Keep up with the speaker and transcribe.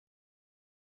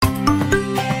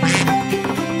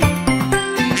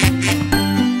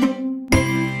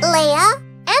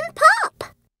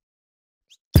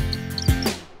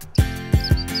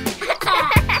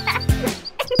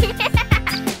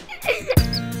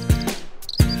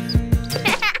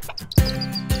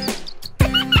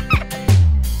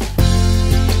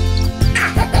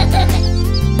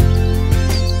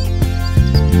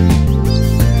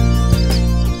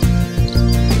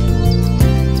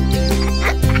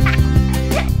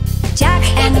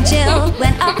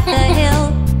went up the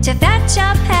hill to fetch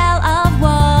a pail of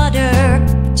water.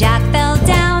 Jack fell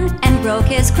down and broke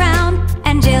his crown,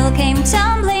 and Jill came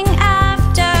tumbling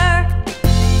after.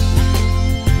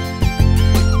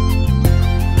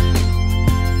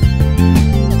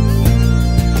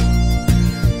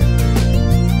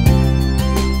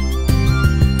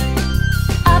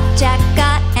 Up Jack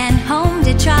got and home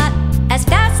did trot as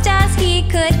fast as he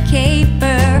could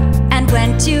caper, and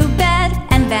went to bed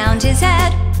and bound his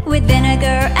head with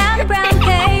vinegar and brown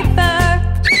paper.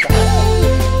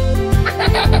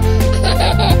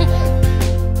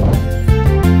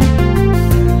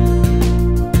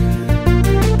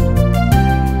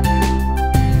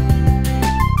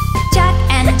 Jack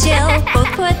and Jill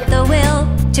both put the will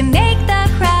to make the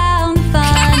crown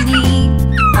funny.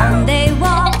 On they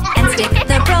walk and stick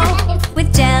the rope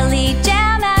with jelly,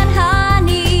 jam, and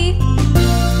honey.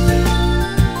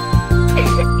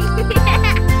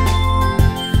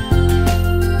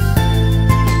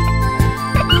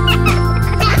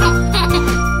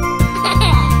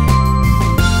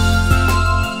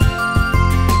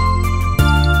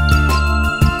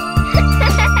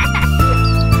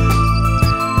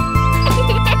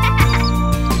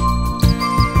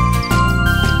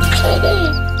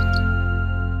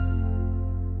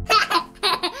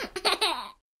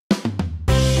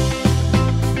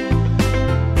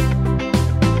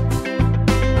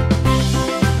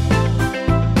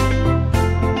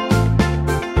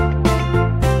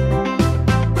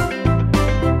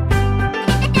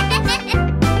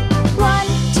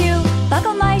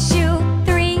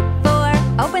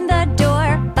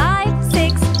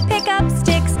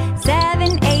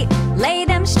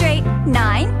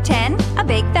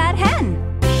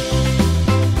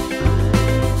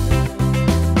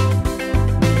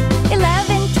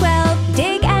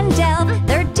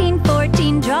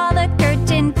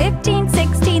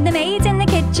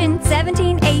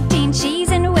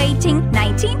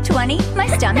 My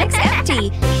stomach's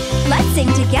empty. Let's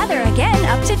sing together again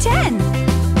up to 10.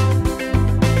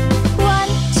 1,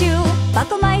 2,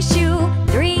 buckle my shoe.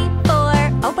 3,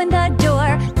 4, open the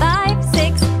door. 5,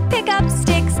 6, pick up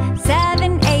sticks.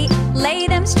 7, 8, lay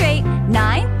them straight.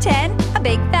 9, 10, a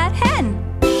big fat hen.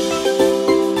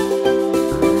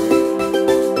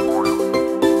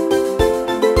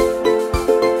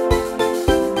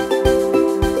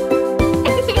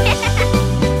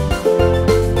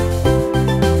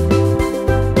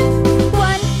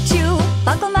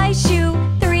 Buckle my shoe.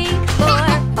 3, 4,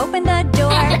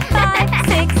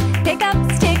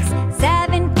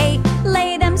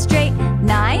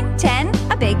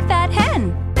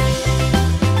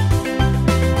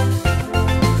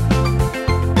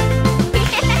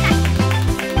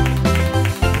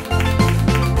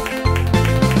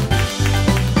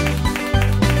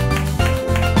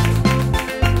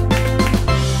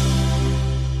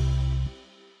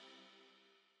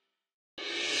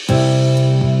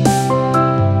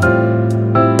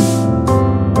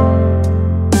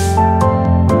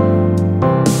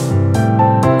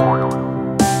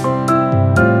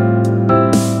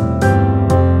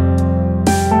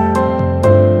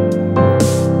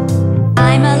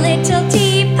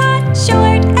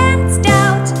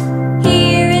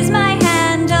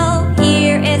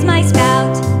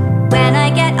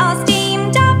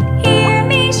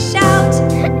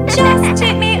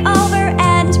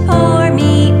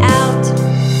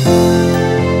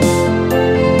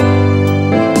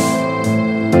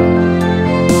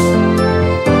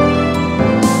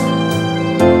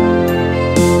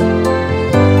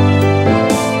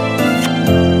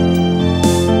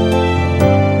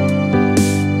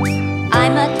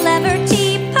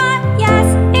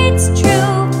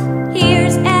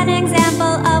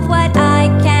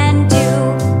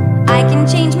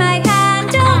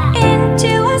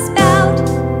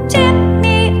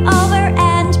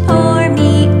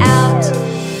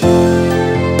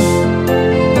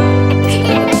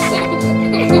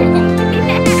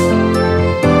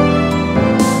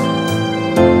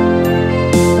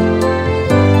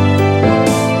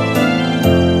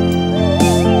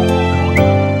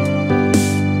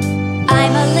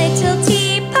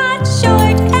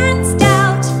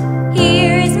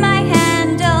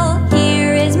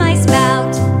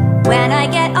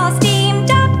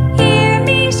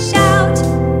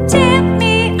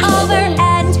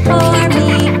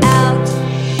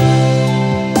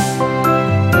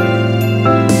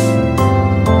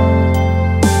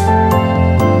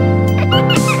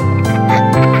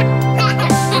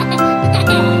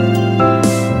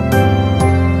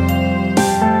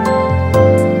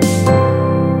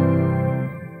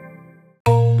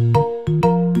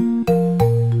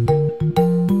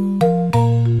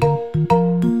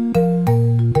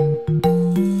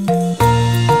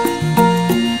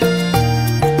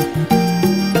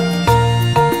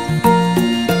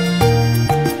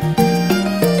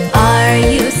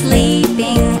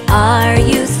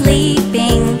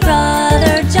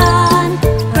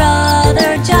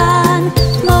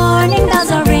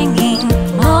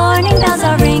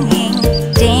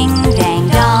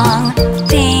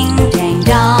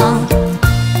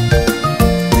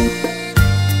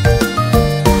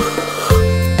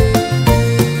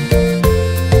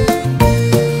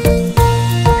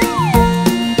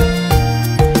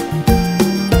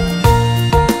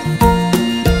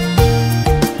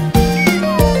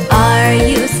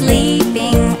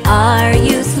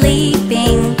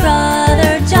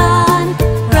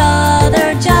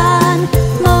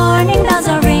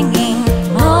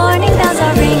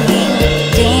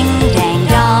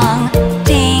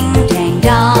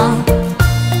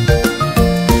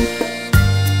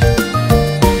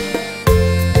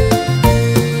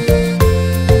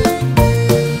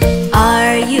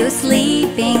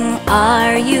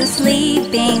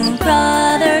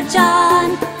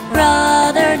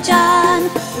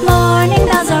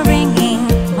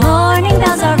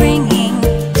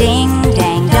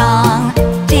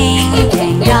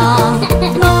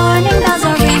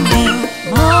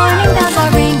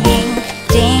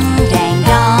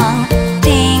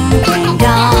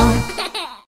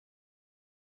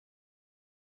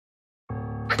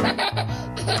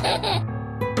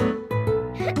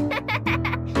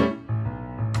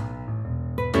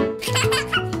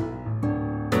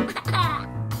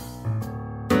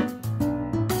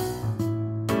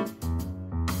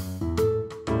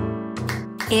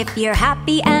 If you're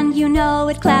happy and you know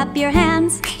it, clap your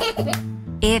hands.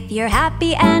 If you're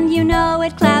happy and you know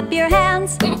it, clap your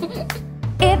hands.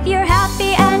 If you're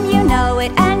happy and you know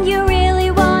it, and you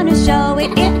really want to show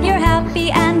it, if you're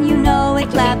happy and you know it,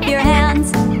 clap your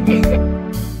hands.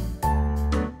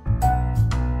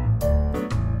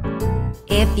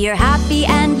 If you're happy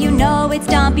and you know it,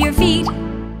 stomp your feet.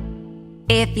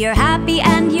 If you're happy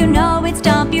and you know it,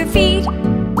 stomp your feet.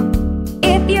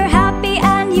 If you're happy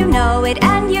and you know it,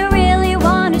 and you really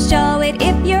want to show it,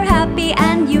 if you're happy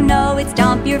and you know it,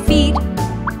 stomp your feet.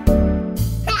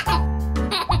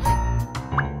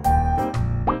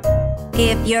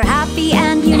 If you're happy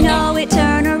and you know it,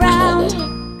 turn around.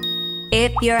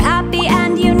 If you're happy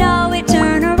and you know it,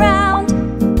 turn around.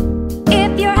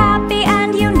 If you're happy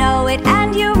and you know it,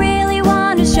 and you really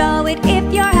want to show it,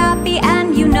 if you're happy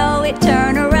and you know it,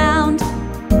 turn around.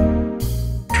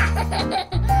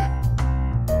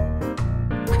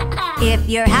 If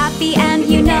you're happy and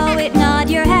you know it, nod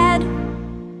your head.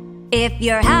 If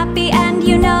you're happy and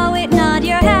you know it, nod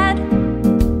your head.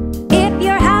 If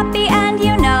you're happy and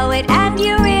you know it, and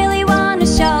you really want to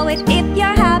show it, if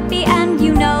you're happy and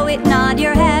you know it, nod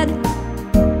your head.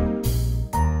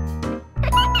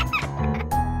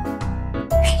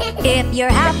 If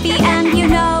you're happy and you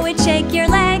know it, shake your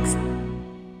legs.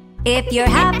 If you're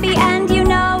happy and you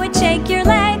know it, shake your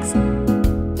legs.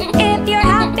 If you're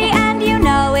happy and you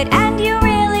know it, and you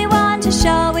really want to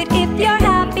show it, if you're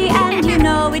happy and you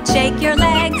know it, shake your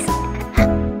legs.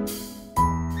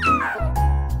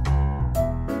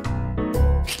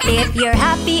 If you're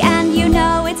happy and you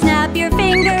know it, snap your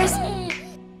fingers.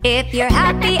 If you're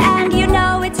happy and you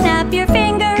know it, snap your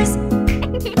fingers.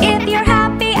 If you're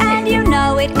happy and you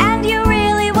know it, and you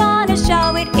really want to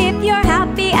show it, if you're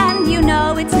happy and you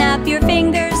know it, snap your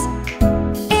fingers.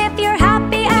 If you're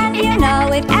happy and you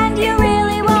know it, and you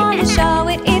really want to show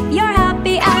it, if you're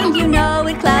happy and you know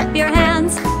it, clap your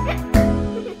hands.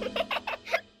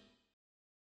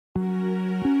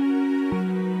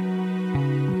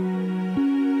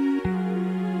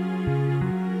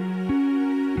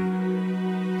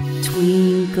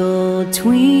 Twinkle,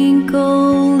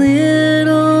 twinkle,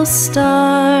 little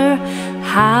star,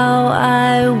 how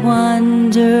I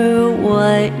wonder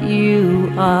what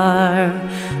you are.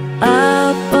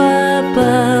 Up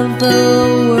above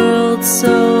the world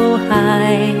so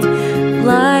high,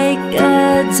 like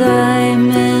a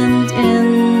diamond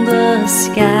in the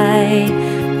sky.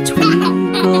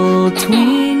 Twinkle,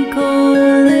 twinkle,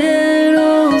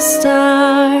 little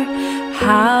star,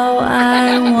 how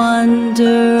I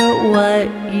wonder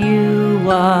what you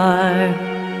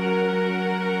are.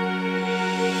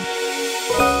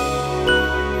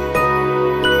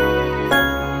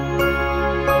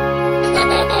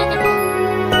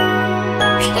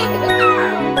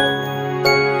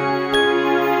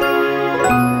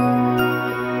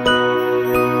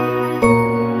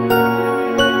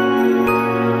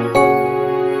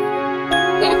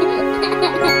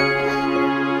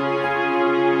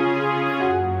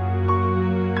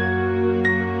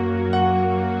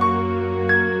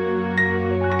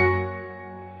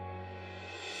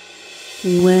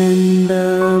 When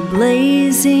the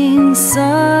blazing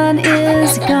sun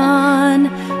is gone,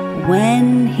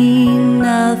 when he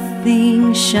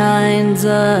nothing shines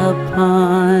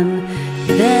upon,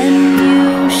 then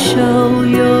you show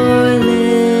your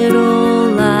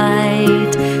little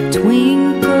light.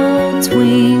 Twinkle,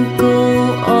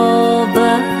 twinkle all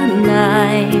the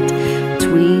night.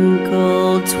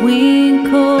 Twinkle,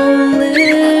 twinkle,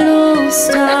 little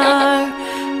star,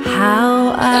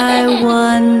 how I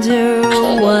wonder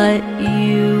what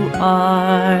you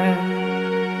are.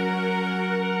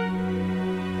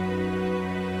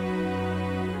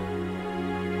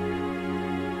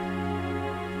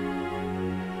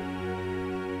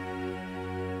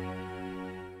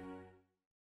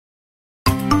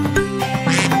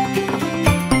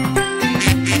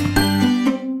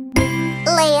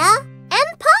 Leah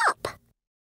and Pop.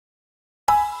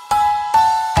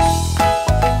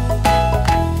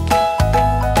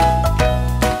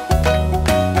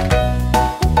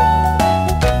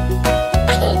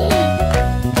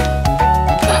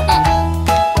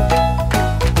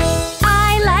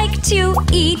 I like to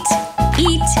eat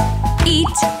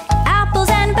apples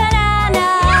and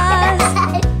bananas.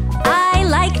 I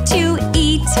like to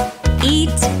eat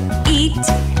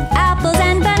apples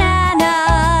and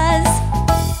bananas.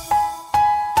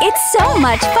 It's so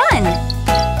much fun.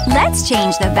 Let's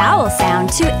change the vowel sound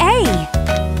to A.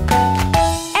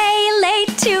 A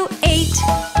laid to ate,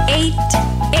 ate,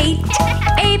 ate,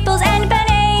 apples and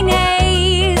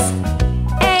bananas.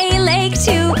 A lake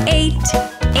to ate,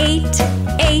 ate,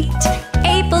 ate,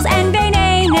 apples and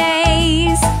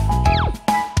bananas.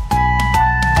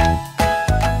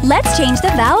 Let's change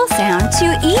the vowel sound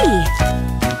to E.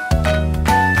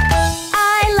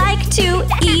 I like to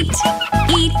eat,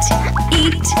 eat,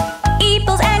 eat,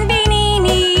 apples and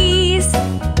bananas.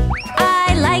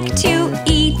 I like to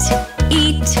eat,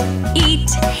 eat, eat,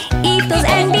 apples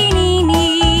and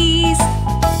bananas.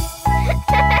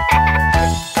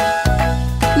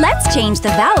 Let's change the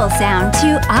vowel sound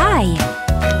to I.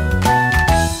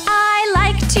 I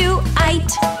like to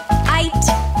ite, ite,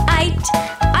 ite,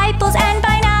 apples and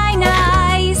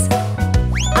bananas.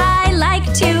 I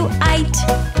like to ite,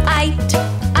 ite,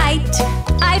 ite,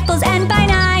 apples and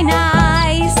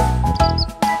bananas.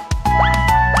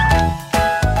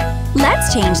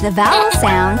 Let's change the vowel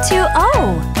sound to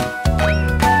O.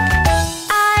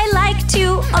 I like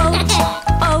to oat,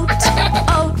 oat,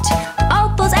 oat,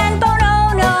 opals and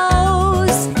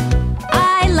bananas.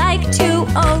 I like to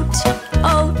oat,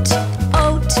 oat,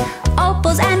 oat,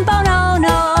 opals and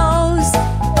bananas.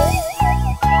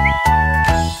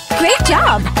 Great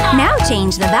job! Now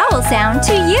change the vowel sound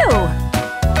to U.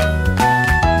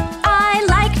 I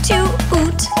like to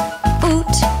oot,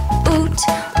 oot, oot,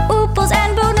 ooples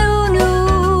and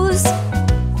bananas.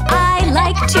 I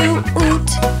like to oot,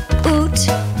 oot,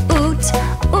 oot,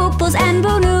 ooples and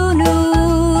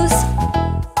bananas.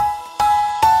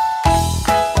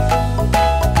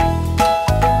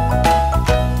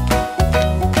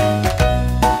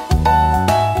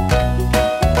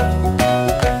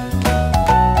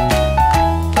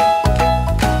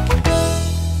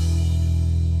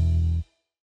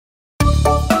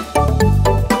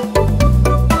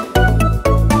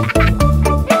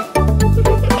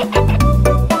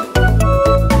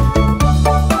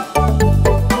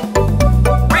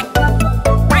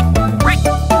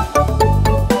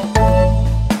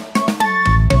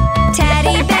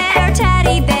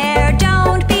 Teddy bear,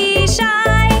 don't be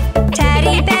shy.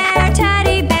 Teddy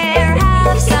bear,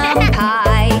 have some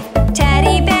pie.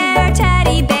 Teddy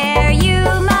bear, you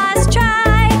must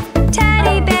try.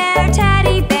 Teddy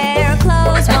bear,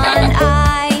 close one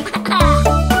eye.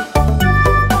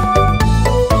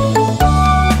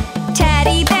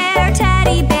 Teddy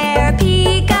bear,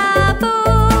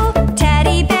 peek-a-boo.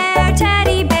 Teddy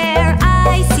bear,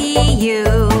 I see you.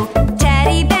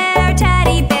 Teddy bear,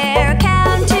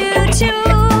 count to two.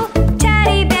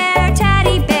 Teddy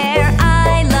bear,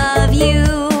 I love you.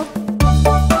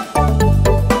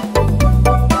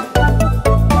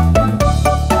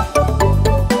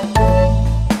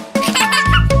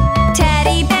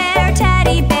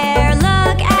 Teddy bear,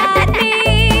 look at me.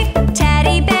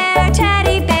 Teddy bear,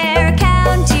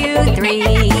 count to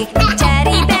three.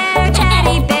 Teddy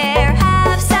bear,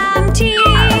 have some tea.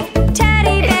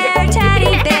 Teddy bear,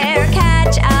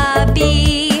 catch a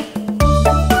bee.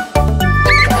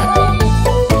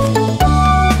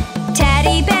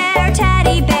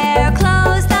 Teddy bear,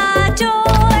 close the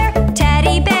door.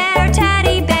 Teddy bear,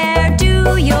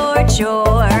 do your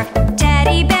chore.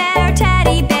 Teddy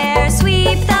bear,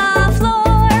 sweep the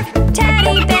floor.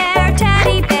 Teddy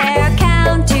bear,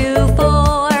 count to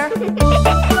four.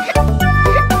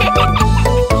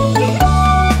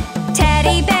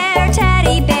 Teddy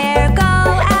bear, go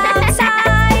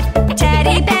outside.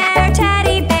 Teddy bear,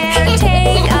 take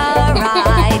a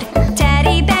ride.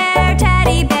 Teddy bear,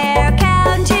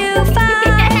 count to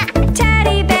five.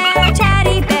 Teddy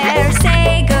bear,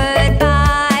 say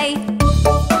goodbye.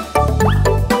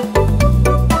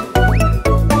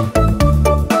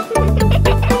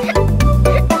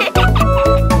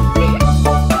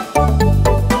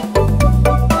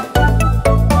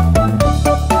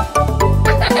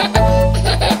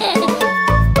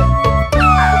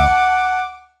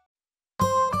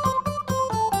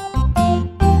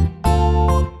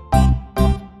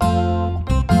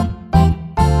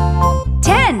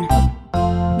 Ten.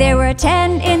 There were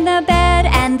 10 in the bed,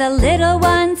 and the little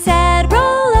one said,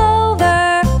 roll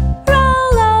over,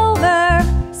 roll over.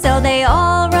 So they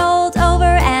all rolled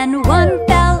over, and one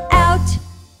fell out.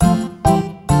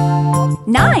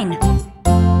 9.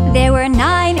 There were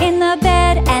 9 in the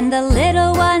bed, and the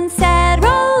little one said,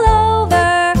 roll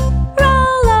over,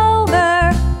 roll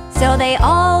over. So they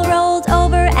all rolled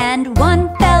over, and one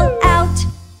fell out.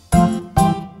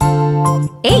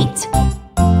 8.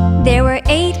 There were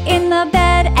 8 in the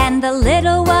bed, and the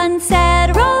little one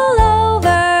said, roll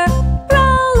over,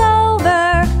 roll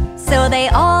over. So they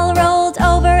all rolled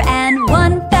over, and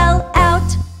one fell out.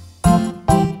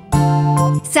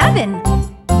 7.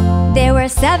 There were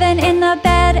 7 in the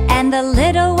bed, and the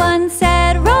little one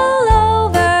said, roll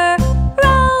over,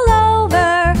 roll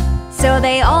over. So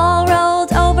they all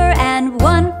rolled over and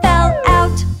one fell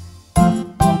out.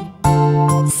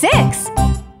 6.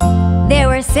 There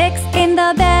were 6 in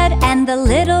the bed, and the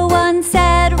little one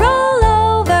said, roll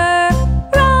over,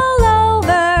 roll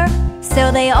over.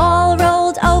 So they all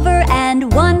rolled over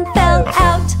and one fell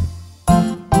out.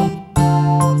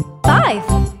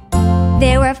 5.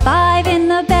 There were 5 in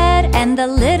the bed, and the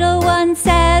little one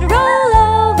said, roll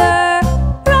over,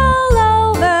 roll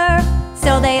over.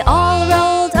 So they all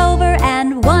rolled over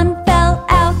and one fell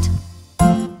out.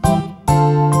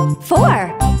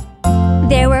 4.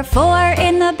 There were 4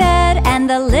 in the bed, and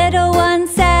the little one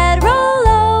said, roll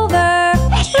over,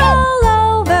 roll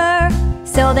over.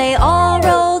 So they all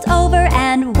rolled over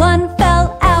and one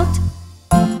fell out.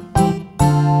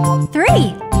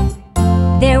 3.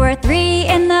 There were 3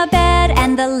 in the bed,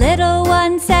 and the little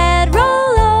one said,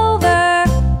 roll over,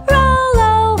 roll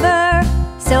over.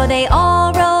 So they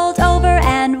all rolled over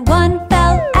and one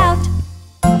fell out.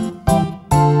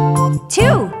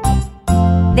 2.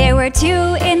 There were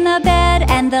 2 in the bed,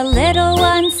 and the little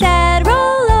one said,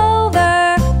 roll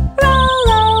over, roll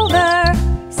over.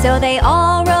 So they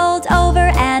all rolled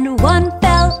over and one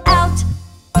fell out.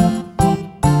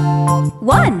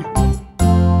 1.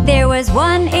 There was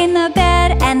 1 in the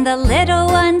bed, and the little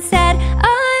one said,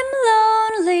 I'm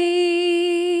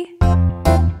lonely.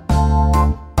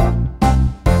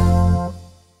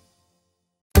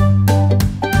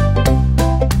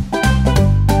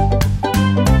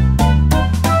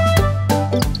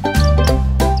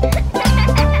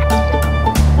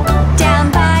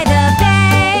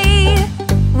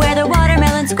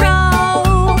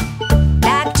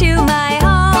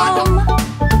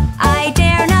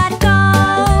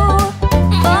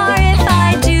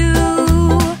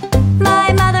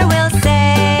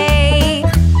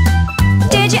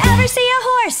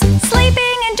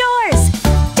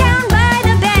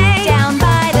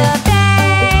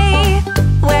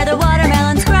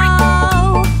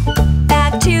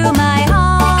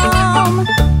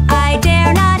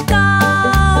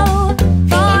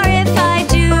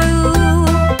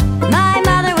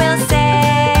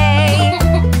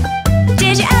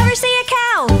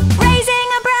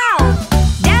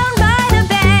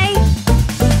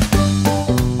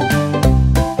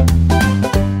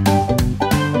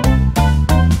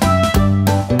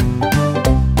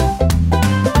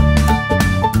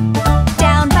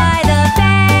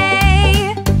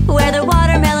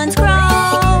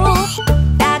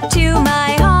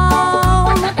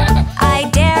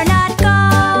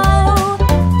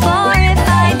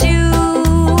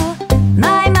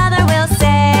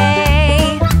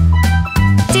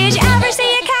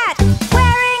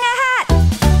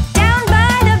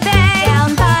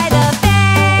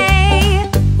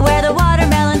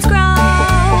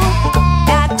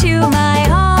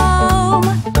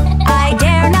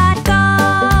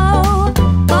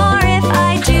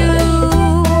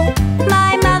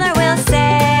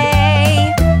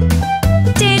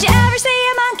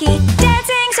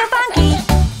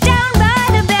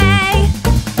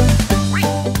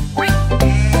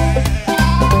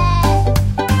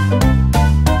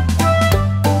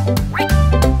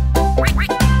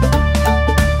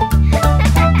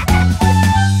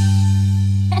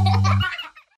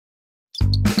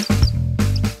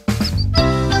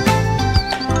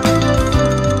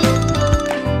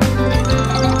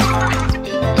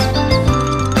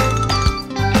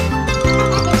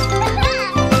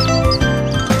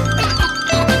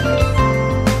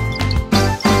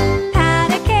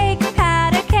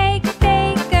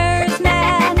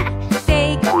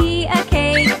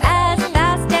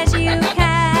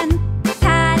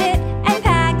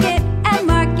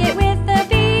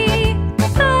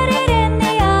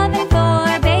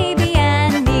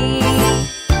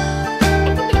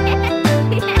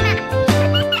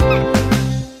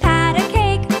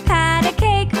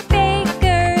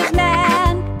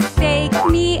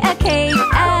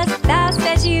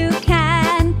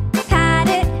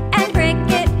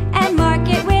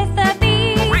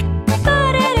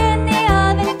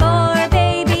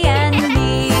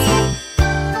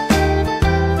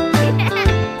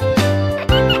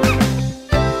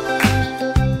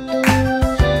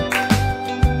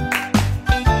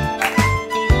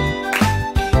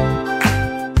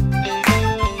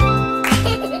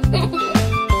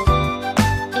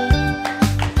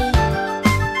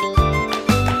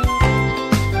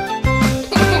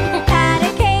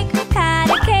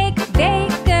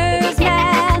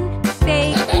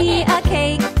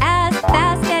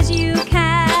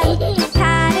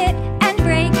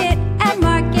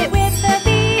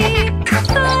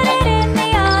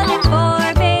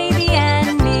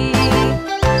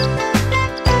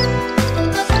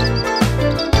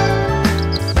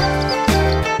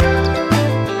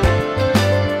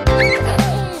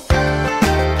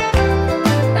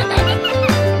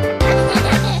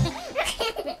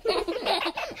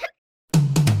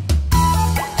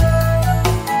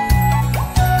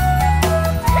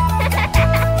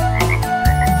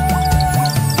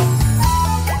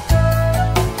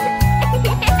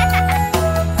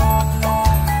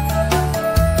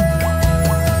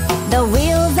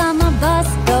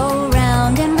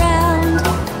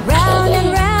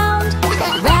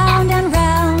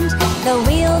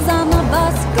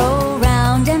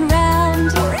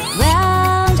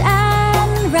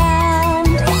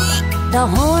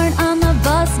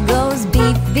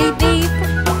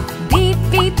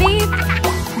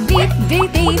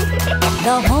 beep, beep.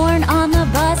 The horn on the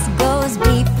bus goes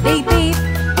beep, beep, beep.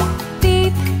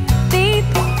 Beep, beep,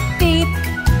 beep.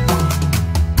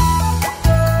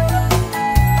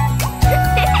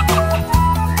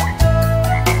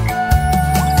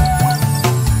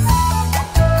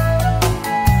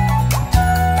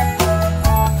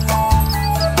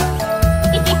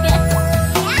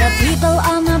 The people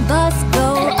on the bus go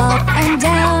up and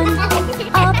down,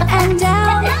 up and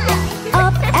down,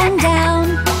 up and down.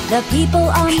 The people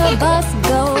on the bus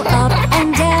go up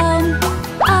and down,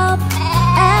 up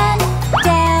and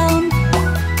down.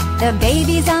 The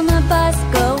babies on the bus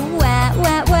go wah,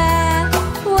 wah, wah,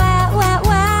 wah, wah,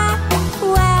 wah,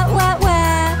 wah, wah,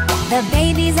 wah. The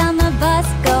babies on the bus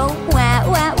go wah,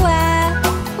 wah, wah,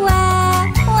 wah,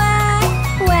 wah,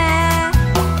 wah.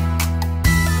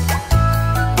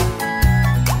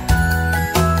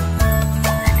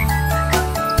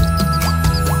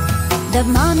 The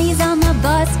mommies on the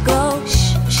bus go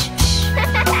shh, shh,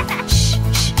 shh, shh,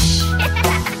 shh,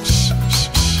 shh, shh,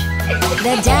 shh.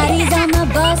 The daddies on the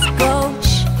bus go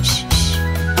shh, shh, shh,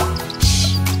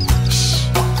 shh, shh,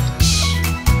 shh.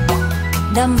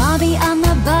 The mommy on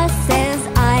the bus says,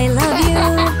 I love you,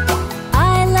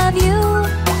 I love you,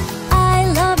 I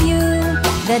love you.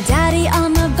 The daddy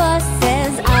on the bus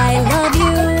says, I love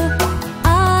you,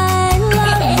 I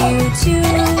love you too.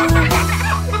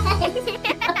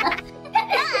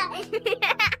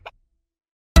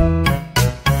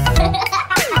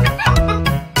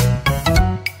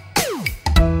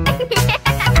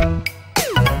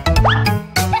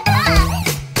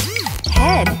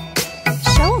 Head,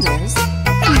 shoulders,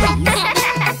 knees,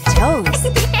 toes.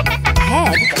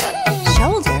 Head,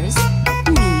 shoulders,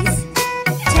 knees,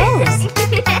 toes.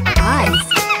 Eyes,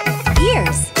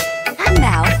 ears,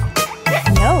 mouth,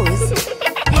 nose.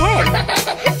 Head,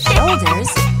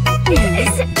 shoulders,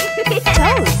 knees,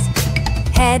 toes.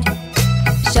 Head,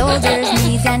 shoulders,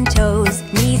 knees and toes,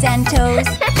 knees and toes.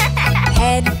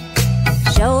 Head,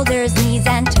 shoulders, knees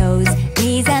and toes,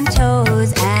 knees and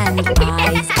toes, and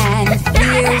eyes and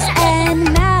ears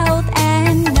and mouth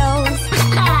and nose.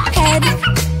 Head,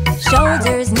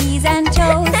 shoulders, knees and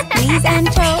toes, knees and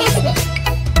toes.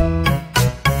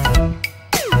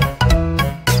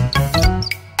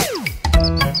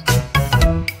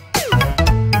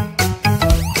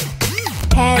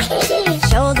 Head,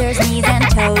 shoulders, knees and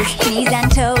toes, knees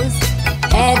and toes.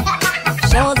 Head,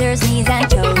 shoulders, knees and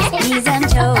toes, knees and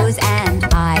toes, and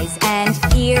eyes and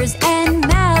ears and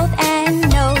mouth and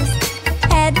nose.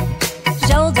 Head,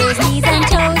 shoulders, knees and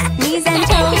toes, knees and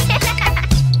toes.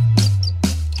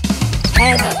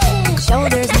 Head,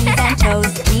 shoulders, knees and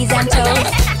toes, knees and toes.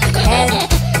 Head,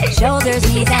 shoulders,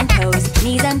 knees and toes,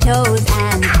 knees and toes,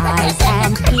 and eyes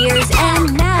and ears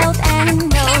and mouth and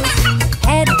nose.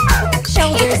 Head,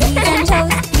 shoulders, knees and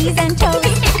toes, knees and toes.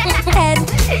 Head,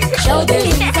 shoulders,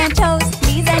 knees and toes,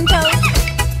 knees and toes.